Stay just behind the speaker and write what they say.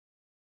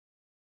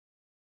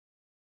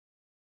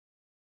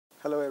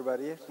Hello,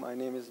 everybody. My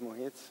name is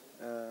Muhit.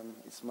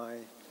 It's my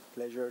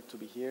pleasure to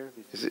be here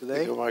with you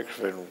today. Is your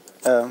microphone?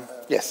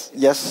 Yes.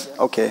 Yes?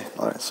 Okay.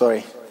 All right.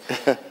 Sorry.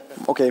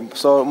 Okay.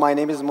 So my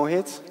name is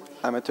Muhit.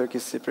 I'm a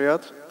Turkish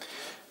Cypriot.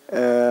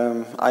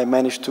 I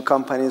manage two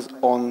companies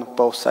on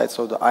both sides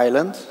of the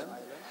island.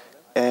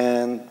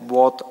 And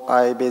what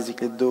I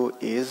basically do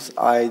is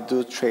I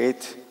do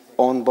trade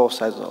on both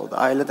sides of the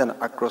island and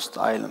across the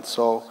island.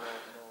 So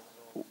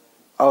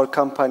our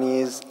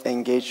companies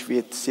engage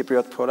with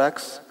Cypriot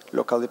products,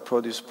 locally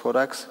produced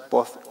products,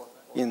 both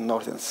in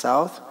north and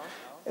south,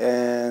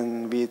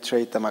 and we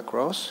trade them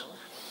across.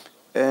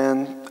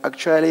 And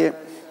actually,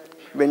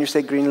 when you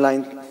say green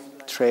line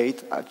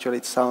trade, actually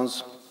it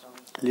sounds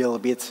a little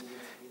bit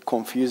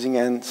confusing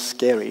and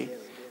scary,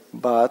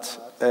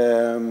 but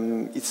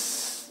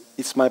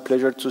it's my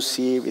pleasure to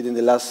see within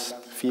the last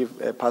few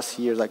past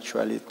years,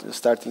 actually,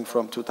 starting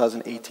from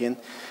 2018,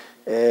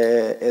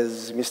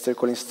 as Mr.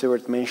 Colin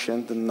Stewart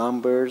mentioned, the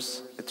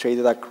numbers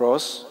traded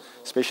across,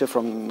 especially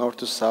from north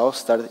to south,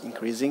 started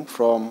increasing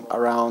from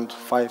around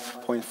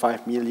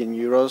 5.5 million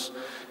euros,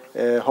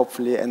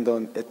 hopefully at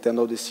the end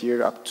of this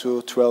year, up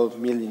to 12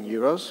 million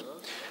euros.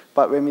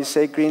 But when we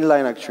say green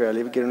line,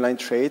 actually, green line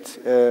trade,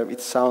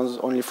 it sounds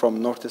only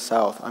from north to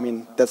south. I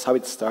mean, that's how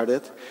it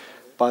started.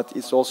 But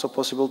it's also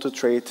possible to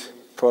trade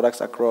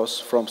products across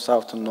from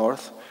south to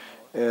north.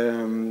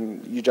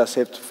 You just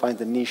have to find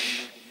the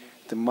niche,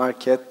 the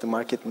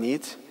market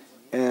need,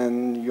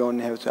 and you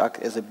only have to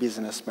act as a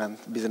businessman,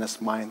 business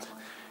mind,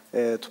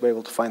 to be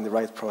able to find the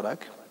right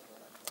product.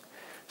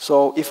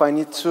 So if I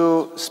need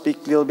to speak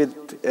a little bit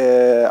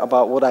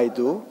about what I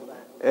do,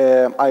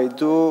 I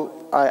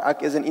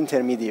act as an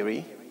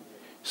intermediary.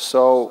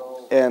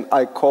 So, and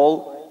I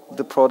call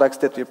the products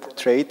that we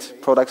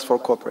trade products for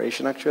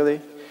cooperation,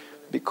 actually,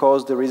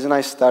 because the reason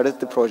I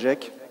started the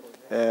project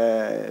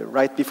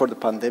right before the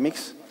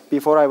pandemics.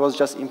 Before I was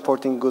just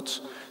importing goods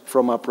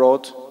from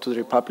abroad to the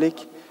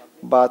Republic,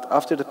 but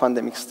after the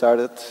pandemic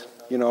started,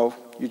 you know,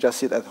 you just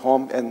sit at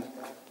home and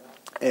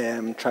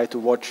try to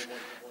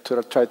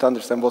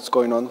understand what's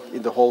going on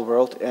in the whole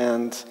world,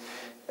 and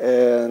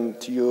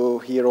you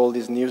hear all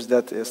these news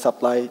that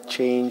supply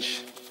chain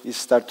is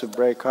start to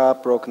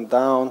broken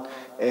down,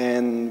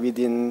 and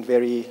within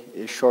very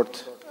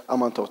short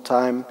amount of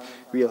time,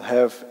 we'll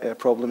have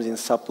problems in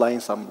supplying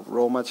some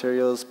raw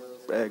materials,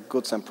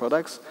 goods and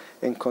products.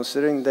 And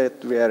considering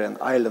that we are an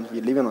island,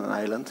 we live on an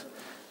island,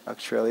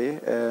 actually,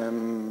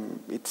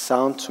 it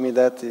sounds to me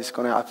that it's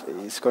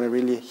gonna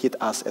really hit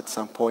us at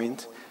some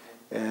point.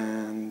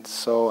 And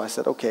so I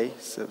said, okay,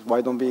 so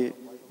why don't we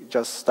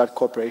just start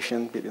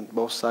cooperation between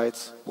both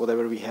sides,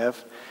 whatever we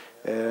have,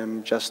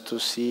 just to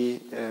see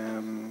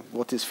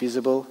what is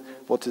feasible,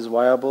 what is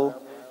viable,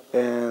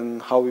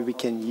 and how we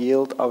can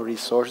yield our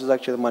resources,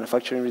 actually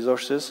manufacturing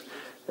resources,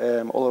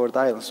 all over the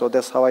island. So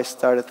that's how I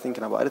started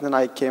thinking about it, and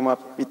I came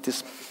up with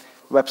this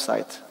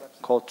website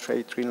called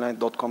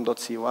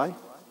tradegreenline.com.cy.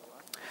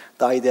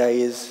 The idea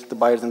is the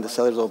buyers and the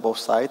sellers of both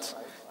sides,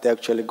 they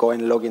actually go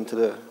and log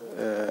into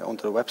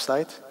onto the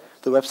website.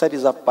 The website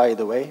is up, by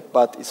the way,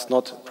 but it's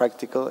not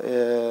practical,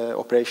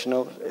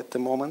 operational at the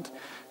moment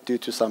due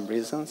to some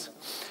reasons.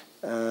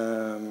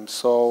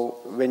 So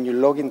when you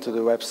log into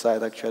the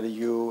website, actually,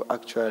 you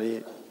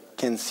actually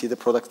can see the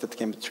products that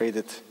can be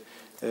traded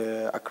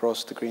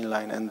across the green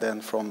line, and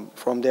then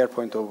from their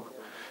point of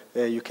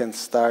you can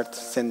start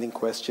sending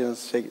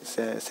questions,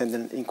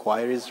 sending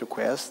inquiries,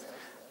 requests,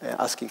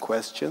 asking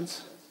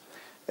questions.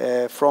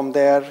 From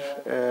there,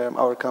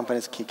 our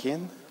companies kick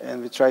in,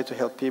 and we try to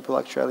help people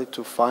actually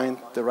to find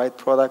the right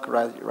product,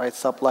 right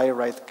supplier,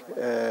 right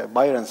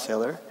buyer and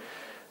seller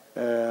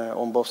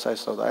on both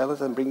sides of the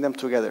island, and bring them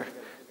together.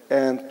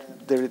 And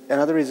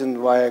another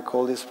reason why I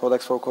call these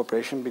products for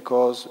cooperation,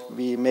 because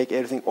we make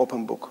everything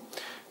open book.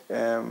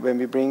 When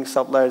we bring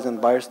suppliers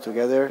and buyers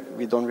together,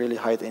 we don't really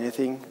hide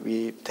anything.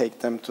 We take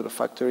them to the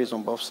factories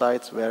on both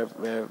sides where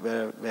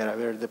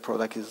the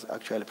product is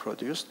actually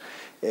produced.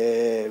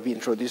 We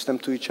introduce them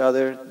to each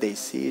other, they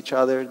see each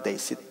other, they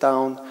sit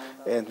down,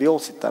 and we all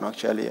sit down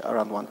actually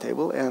around one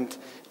table and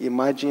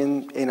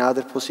imagine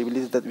another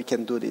possibilities that we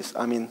can do this.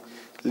 I mean,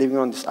 living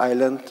on this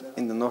island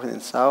in the north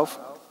and south,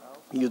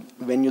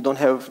 when you don't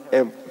have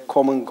a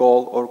common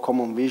goal or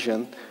common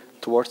vision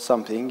towards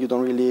something, you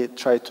don't really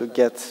try to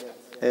get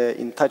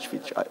in touch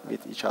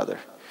with each other.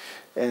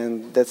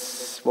 And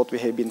that's what we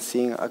have been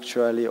seeing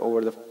actually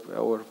over the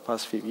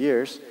past few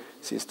years,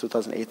 since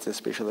 2008,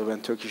 especially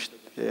when Turkish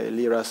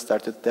lira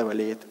started to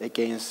devalue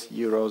against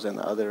euros and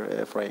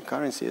other foreign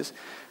currencies.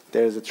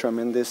 There is a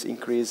tremendous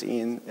increase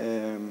in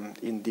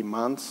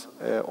demands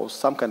of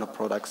some kind of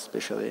products,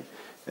 especially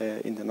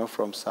in the north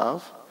from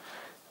south.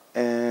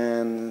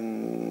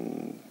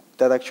 And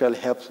that actually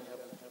helped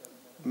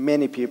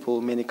many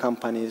people, many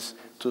companies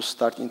to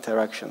start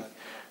interaction.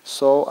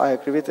 So I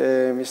agree with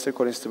Mr.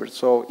 Colin Stewart.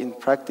 So in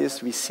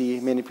practice, we see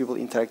many people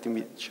interacting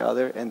with each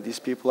other, and these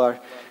people are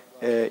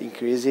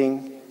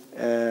increasing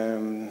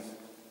the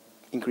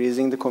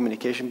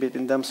communication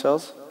between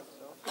themselves.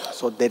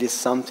 So that is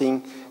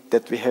something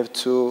that we have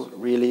to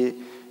really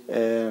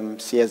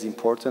see as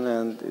important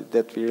and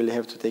that we really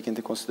have to take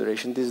into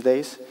consideration these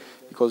days,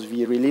 because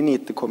we really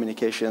need the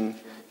communication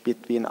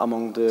between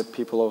among the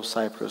people of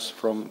Cyprus,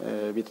 from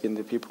between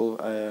the people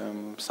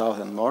south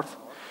and north.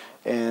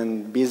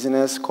 And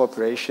business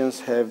corporations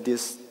have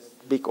these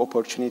big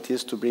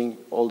opportunities to bring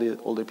all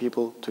the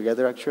people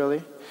together,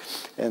 actually,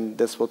 and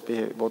that's what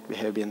we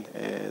have been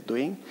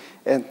doing.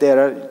 And there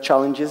are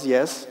challenges.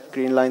 Yes,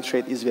 green line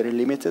trade is very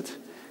limited,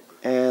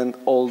 and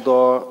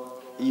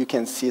although you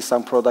can see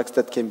some products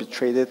that can be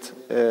traded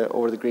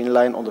over the green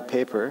line on the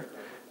paper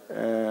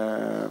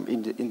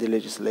in the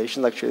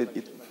legislation, actually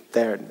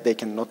they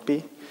cannot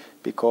be,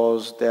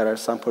 because there are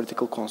some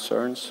political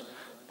concerns.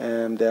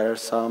 There are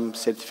some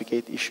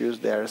certificate issues,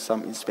 there are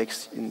some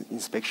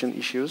inspection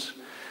issues,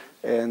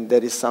 and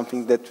that is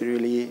something that we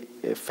really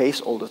face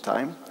all the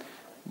time.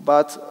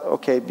 But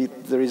okay,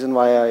 the reason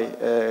why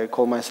I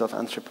call myself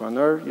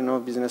entrepreneur, you know,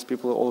 business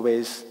people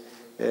always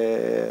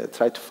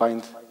try to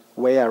find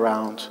way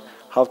around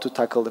how to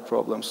tackle the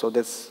problem. So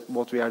that's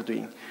what we are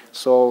doing.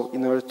 So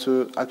in order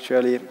to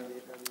actually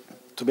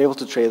to be able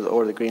to trade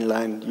over the green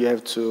line, you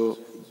have to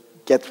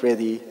get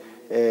ready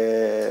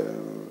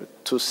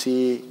to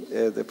see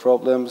the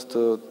problems,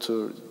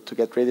 to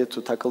get ready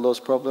to tackle those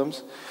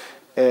problems.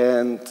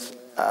 And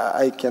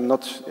I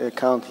cannot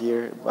count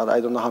here, but I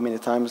don't know how many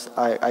times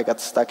I got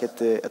stuck at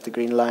the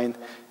green line,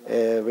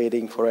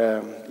 waiting for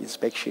an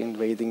inspection,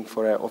 waiting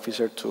for an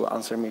officer to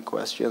answer me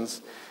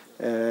questions.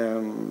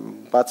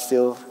 But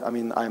still, I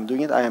mean, I'm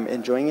doing it, I am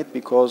enjoying it,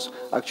 because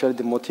actually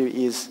the motive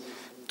is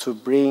to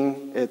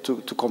bring,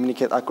 to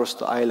communicate across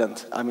the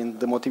island. I mean,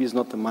 the motive is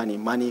not the money.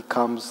 Money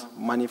comes,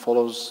 money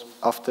follows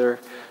after,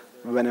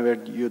 whenever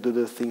you do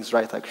the things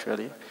right,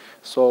 actually.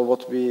 So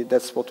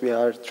that's what we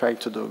are trying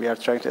to do. We are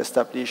trying to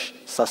establish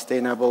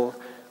sustainable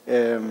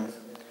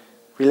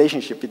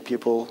relationship with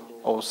people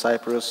of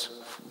Cyprus,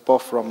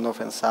 both from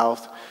north and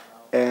south.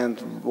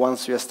 And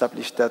once you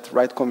establish that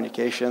right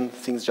communication,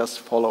 things just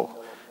follow.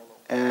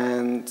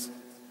 And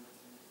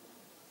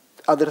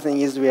other thing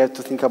is, we have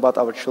to think about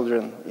our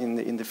children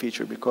in the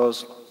future,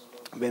 because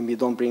when we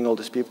don't bring all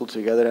these people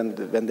together and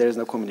when there is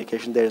no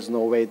communication, there is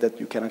no way that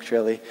you can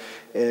actually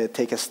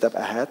take a step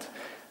ahead.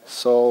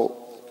 So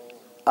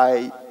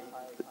I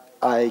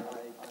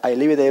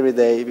live it every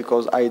day,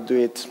 because I do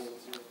it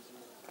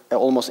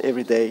almost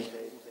every day.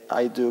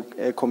 I do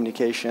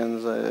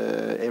communications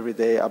every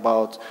day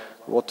about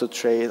what to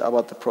trade,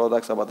 about the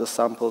products, about the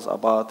samples,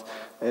 about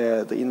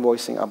the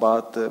invoicing,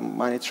 about the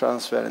money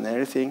transfer and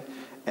everything.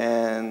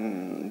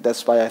 And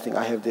that's why I think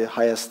I have the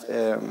highest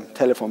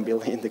telephone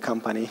bill in the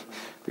company,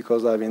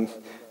 because I mean,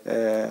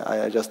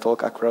 I just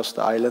talk across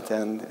the island,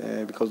 and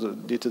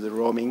due to the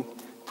roaming,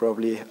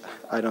 probably,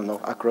 I don't know,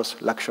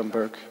 across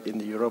Luxembourg in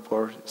Europe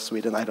or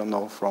Sweden, I don't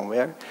know from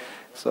where.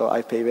 So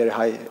I pay very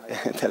high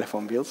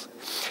telephone bills.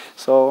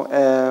 So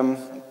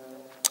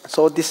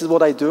so this is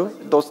what I do.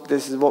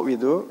 This is what we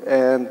do.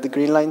 And the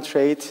green line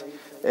trade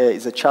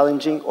is a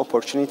challenging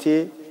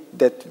opportunity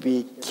that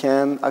we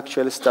can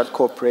actually start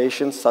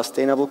cooperation,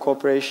 sustainable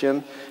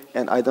cooperation.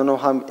 And I don't know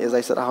how, as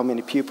I said, how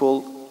many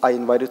people I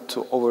invited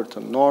over to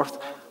North,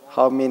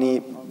 how many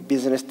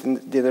business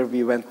dinner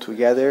we went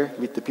together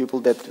with the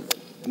people that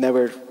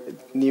never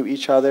knew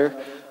each other,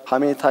 how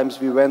many times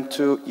we went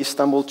to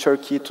Istanbul,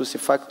 Turkey to see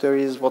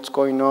factories, what's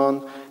going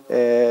on,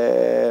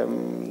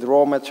 the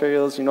raw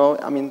materials, you know.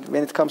 I mean,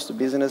 when it comes to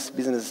business,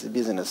 business is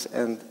business,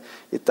 and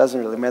it doesn't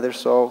really matter.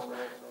 So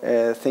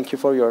thank you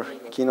for your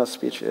keynote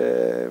speech,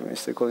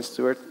 Mr. Colin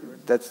Stewart.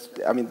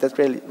 That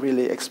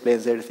really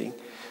explains everything.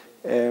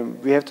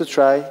 We have to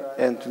try,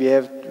 and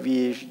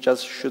we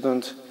just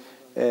shouldn't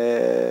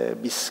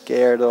be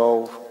scared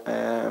of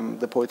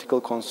the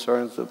political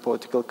concerns, the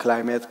political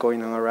climate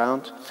going on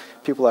around.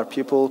 People are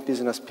people,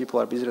 business people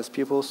are business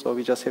people, so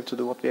we just have to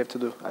do what we have to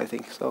do, I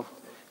think. So,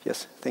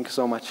 yes, thank you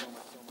so much.